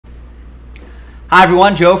Hi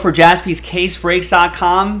everyone, Joe for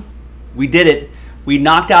jaspyscasebreaks.com. We did it. We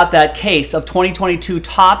knocked out that case of 2022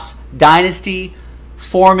 Topps Dynasty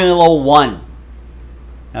Formula 1.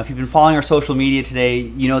 Now if you've been following our social media today,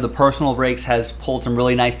 you know the Personal Breaks has pulled some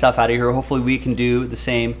really nice stuff out of here. Hopefully we can do the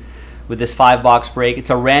same with this 5-box break. It's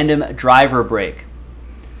a random driver break.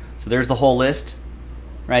 So there's the whole list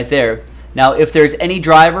right there. Now, if there's any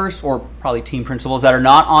drivers, or probably team principals, that are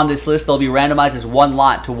not on this list, they'll be randomized as one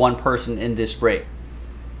lot to one person in this break.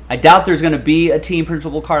 I doubt there's going to be a team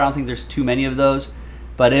principal card. I don't think there's too many of those.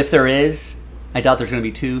 But if there is, I doubt there's going to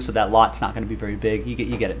be two, so that lot's not going to be very big. You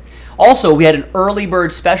get it. Also, we had an early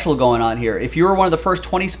bird special going on here. If you were one of the first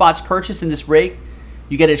 20 spots purchased in this break,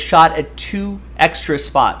 you get a shot at 2 extra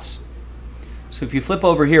spots. So if you flip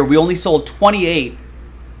over here, we only sold 28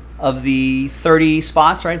 of the 30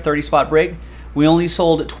 spots, right? 30 spot break. We only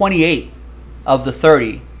sold 28 of the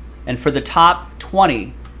 30. And for the top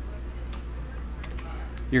 20,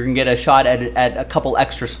 you're going to get a shot at a couple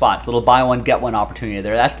extra spots. Little buy one, get one opportunity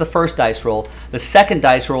there. That's the first dice roll. The second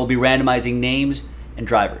dice roll will be randomizing names and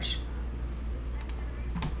drivers.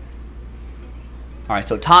 All right,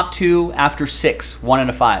 so top 2 after 6, 1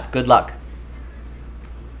 and a 5. Good luck.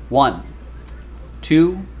 1,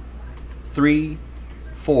 2, 3,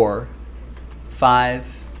 4,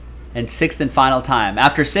 5, and 6th and final time.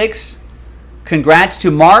 After 6, congrats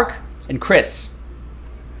to Mark and Chris.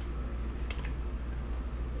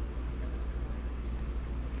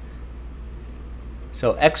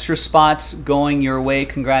 So extra spots going your way.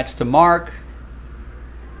 Congrats to Mark.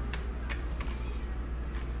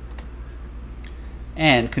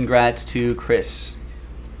 And congrats to Chris.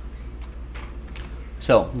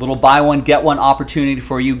 So little buy one, get one opportunity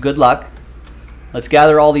for you. Good luck. Let's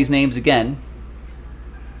gather all these names again.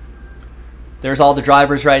 There's all the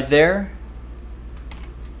drivers right there.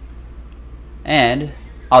 And,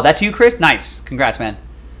 oh, that's you, Chris? Nice. Congrats, man.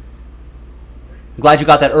 I'm glad you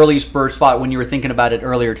got that early bird spot when you were thinking about it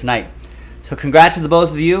earlier tonight. So congrats to the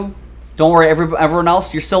both of you. Don't worry, everyone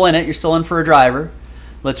else, you're still in it. You're still in for a driver.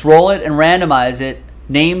 Let's roll it and randomize it.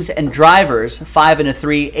 Names and drivers, 5 and a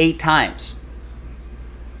 3, 8 times.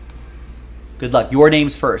 Good luck. Your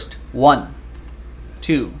names first. 1,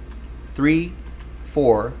 2, 3,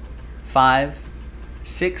 4, 5,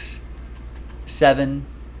 6, 7,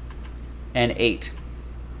 and 8.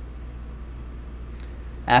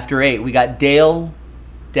 After 8, we got Dale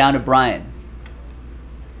down to Brian.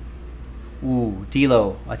 Ooh,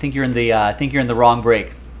 D'Lo. I think you're in the wrong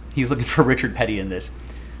break. He's looking for Richard Petty in this.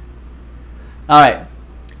 All right,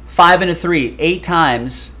 5 and a 3, 8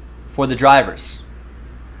 times for the drivers.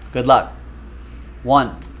 Good luck.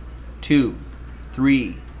 1, 2,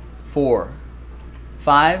 3, 4,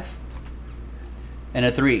 5, and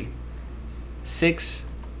a 3, 6,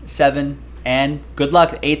 7, and good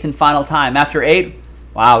luck. 8th and final time. After 8,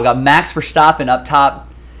 wow, we got Max Verstappen up top,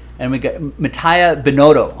 and we got Mattia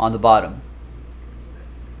Binotto on the bottom.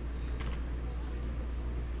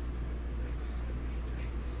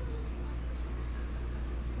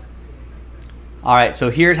 All right, so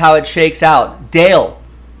here's how it shakes out. Dale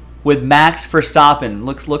with Max Verstappen.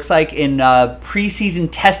 Looks like in preseason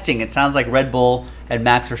testing, it sounds like Red Bull and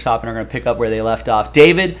Max Verstappen are going to pick up where they left off.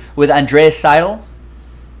 David with Andreas Seidel.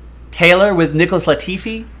 Taylor with Nicholas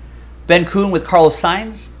Latifi. Ben Kuhn with Carlos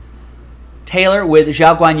Sainz. Taylor with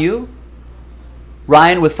Zhao Guanyu.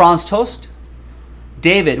 Ryan with Franz Tost.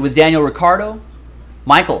 David with Daniel Ricciardo.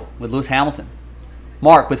 Michael with Lewis Hamilton.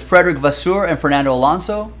 Mark with Frederick Vasseur and Fernando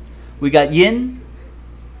Alonso. We got Jin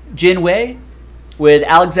Wei with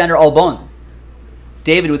Alexander Albon.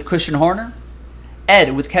 David with Christian Horner.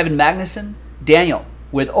 Ed with Kevin Magnussen. Daniel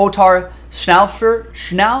with Otar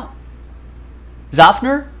Zafnauer.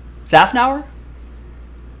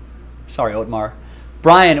 Sorry, Otmar.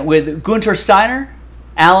 Brian with Gunter Steiner.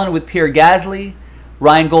 Alan with Pierre Gasly.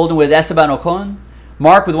 Ryan Golden with Esteban Ocon.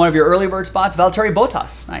 Mark with one of your early bird spots, Valtteri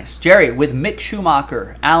Bottas. Nice. Jerry with Mick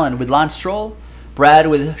Schumacher. Alan with Lance Stroll. Brad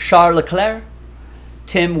with Charles Leclerc.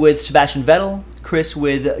 Tim with Sebastian Vettel. Chris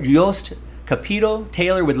with Jost Capito.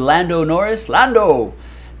 Taylor with Lando Norris. Lando!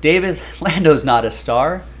 David, Lando's not a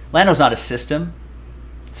star. Lando's not a system.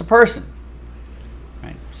 It's a person.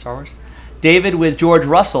 Right, Star Wars. David with George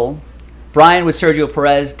Russell. Brian with Sergio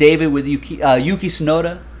Perez. David with Yuki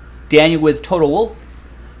Tsunoda. Daniel with Toto Wolff.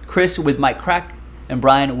 Chris with Mike Crack. And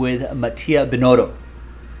Brian with Mattia Binotto.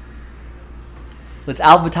 Let's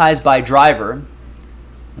alphabetize by driver.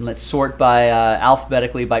 And let's sort by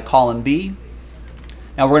alphabetically by column B.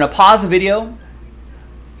 Now we're going to pause the video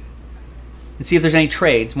and see if there's any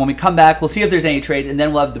trades. When we come back, we'll see if there's any trades, and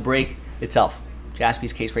then we'll have the break itself.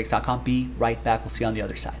 jaspyscasebreaks.com. Be right back. We'll see you on the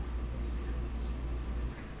other side.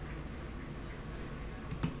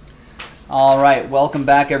 All right, welcome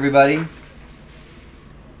back, everybody.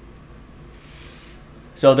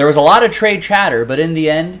 So there was a lot of trade chatter, but in the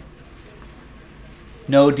end,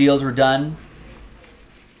 no deals were done.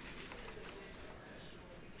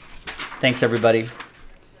 Thanks, everybody.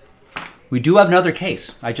 We do have another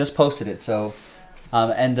case. I just posted it, so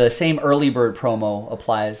and the same early bird promo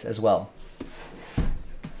applies as well.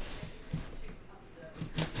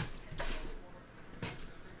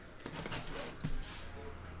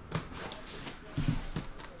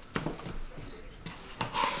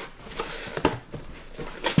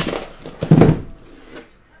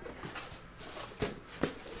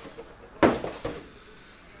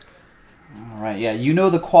 All right, yeah, you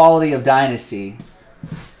know the quality of Dynasty.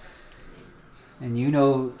 And you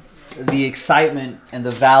know the excitement and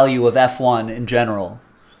the value of F1 in general.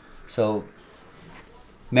 So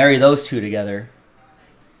marry those two together.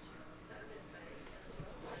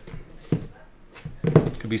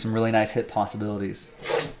 Could be some really nice hit possibilities.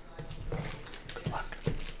 Good luck.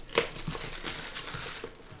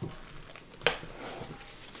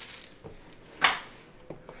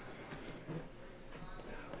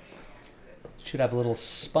 Should have a little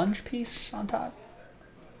sponge piece on top.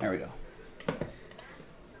 There we go.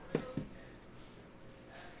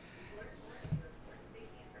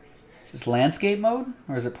 Is this landscape mode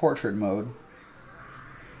or is it portrait mode?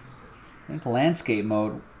 I think landscape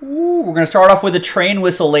mode. Ooh, we're going to start off with a train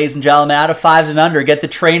whistle, ladies and gentlemen. Out of 5s and under, get the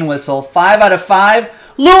train whistle. 5 out of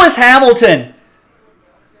 5. Lewis Hamilton.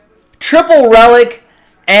 Triple relic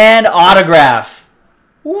and autograph.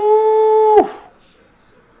 Ooh,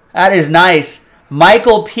 that is nice.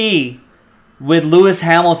 Michael P. with Lewis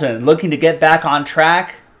Hamilton. Looking to get back on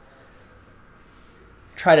track.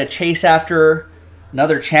 Try to chase after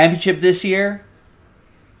another championship this year.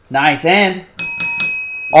 Nice. And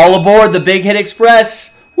all aboard the Big Hit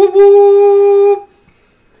Express. Whoop, whoop.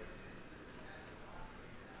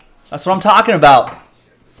 That's what I'm talking about.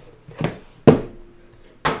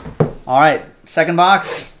 All right. Second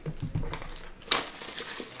box.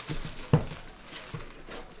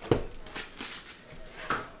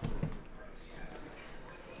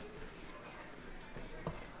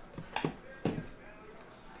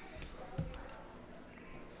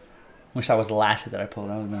 Wish that was the last hit that I pulled.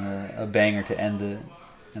 That would have been a banger to end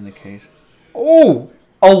the case. Oh,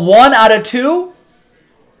 a 1 out of 2.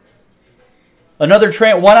 Another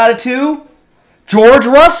train. 1 out of 2. George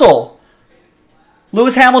Russell,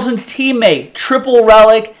 Lewis Hamilton's teammate, triple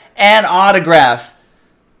relic and autograph.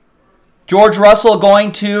 George Russell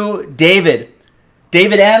going to David.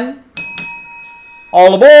 David M.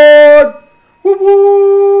 All aboard. Whoop,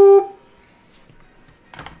 whoop.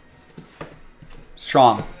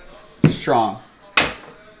 Strong. Strong.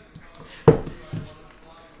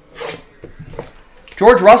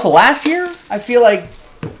 George Russell last year, I feel like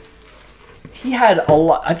he had a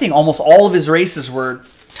lot. I think almost all of his races were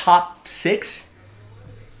top 6.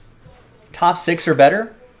 Top 6 or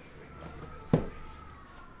better.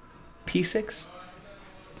 P6.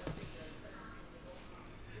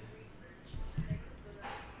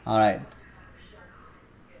 All right.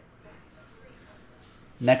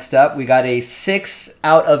 Next up, we got a 6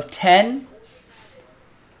 out of 10.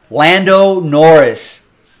 Lando Norris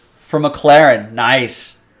for McLaren.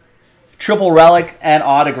 Nice. Triple relic and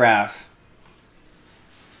autograph.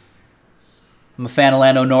 I'm a fan of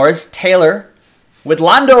Lando Norris. Taylor with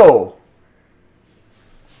Lando.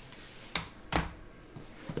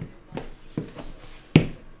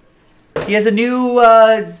 He has a new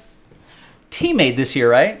teammate this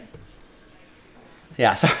year, right?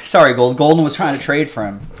 Yeah, sorry, Golden was trying to trade for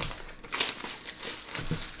him.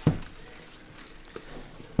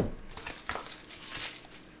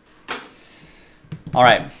 All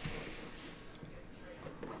right.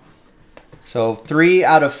 So 3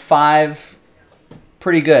 out of 5,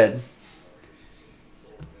 pretty good.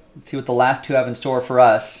 Let's see what the last 2 have in store for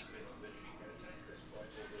us.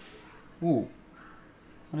 Ooh,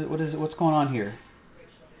 what is it? What's going on here?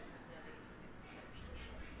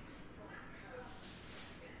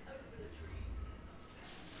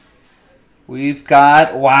 We've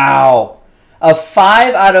got, wow, a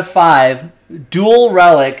 5 out of 5 dual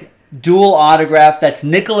relic, dual autograph. That's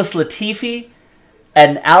Nicholas Latifi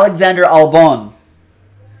and Alexander Albon,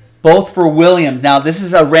 both for Williams. Now this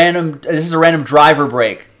is a random driver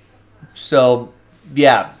break, so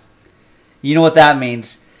yeah, you know what that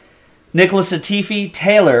means. Nicholas Latifi,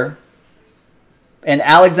 Taylor, and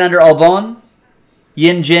Alexander Albon,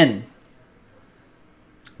 Yin Jin.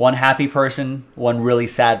 One happy person, one really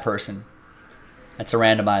sad person. That's a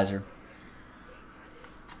randomizer.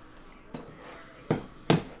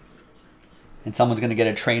 And someone's going to get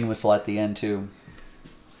a train whistle at the end, too.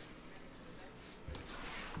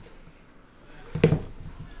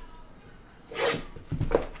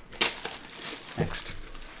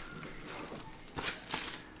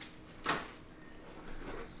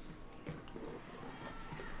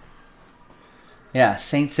 Yeah,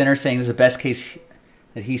 Saint Sinner saying this is the best case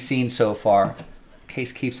that he's seen so far.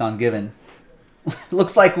 Case keeps on giving.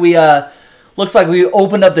 looks like we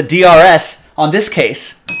opened up the DRS on this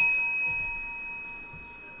case.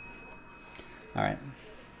 All right.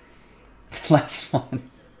 Last one.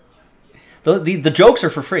 The jokes are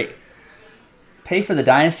for free. Pay for the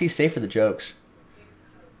Dynasty, stay for the jokes.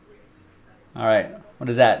 All right. What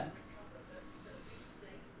is that?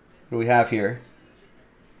 What do we have here?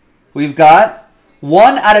 We've got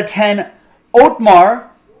 1 out of 10 Otmar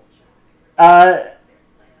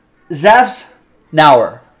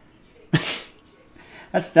Zafsnauer.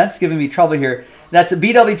 that's giving me trouble here. That's a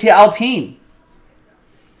BWT Alpine.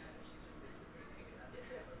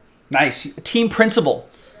 Nice. Team principal.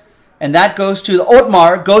 And that goes to the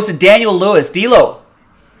Otmar, goes to Daniel Lewis. D-Lo.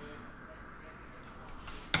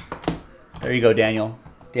 There you go, Daniel.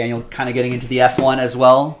 Daniel kind of getting into the F1 as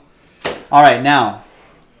well. All right, now.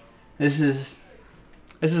 This is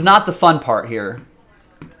not the fun part here.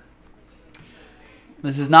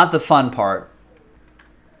 This is not the fun part.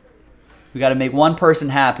 We got to make one person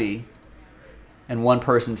happy and one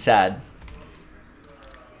person sad.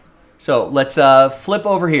 So let's flip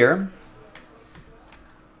over here.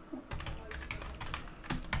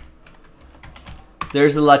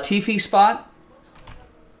 There's the Latifi spot.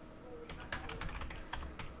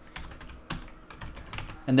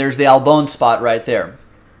 And there's the Albon spot right there.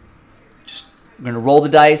 We're going to roll the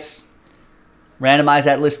dice, randomize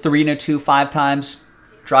that list 3 and a 2 5 times,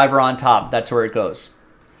 driver on top. That's where it goes.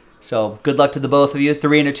 So good luck to the both of you.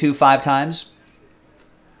 3 and a 2 5 times.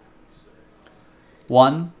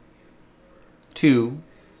 1, 2,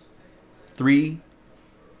 3,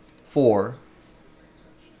 4,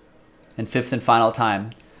 and 5th and final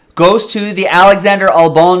time. Goes to the Alexander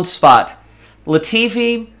Albon spot.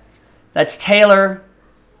 Latifi, that's Taylor.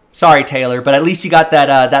 Sorry, Taylor, but at least you got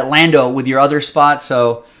that Lando with your other spot,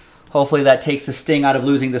 so hopefully that takes the sting out of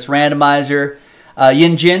losing this randomizer.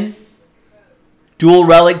 Yin Jin, dual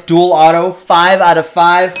relic, dual auto, 5 out of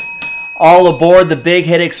 5. All aboard the Big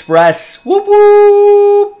Hit Express. Whoop,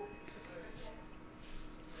 whoop.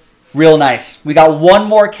 Real nice. We got one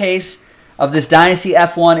more case of this Dynasty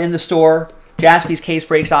F1 in the store.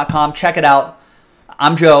 JaspysCaseBreaks.com. Check it out.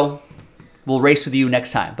 I'm Joe. We'll race with you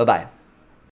next time. Bye-bye.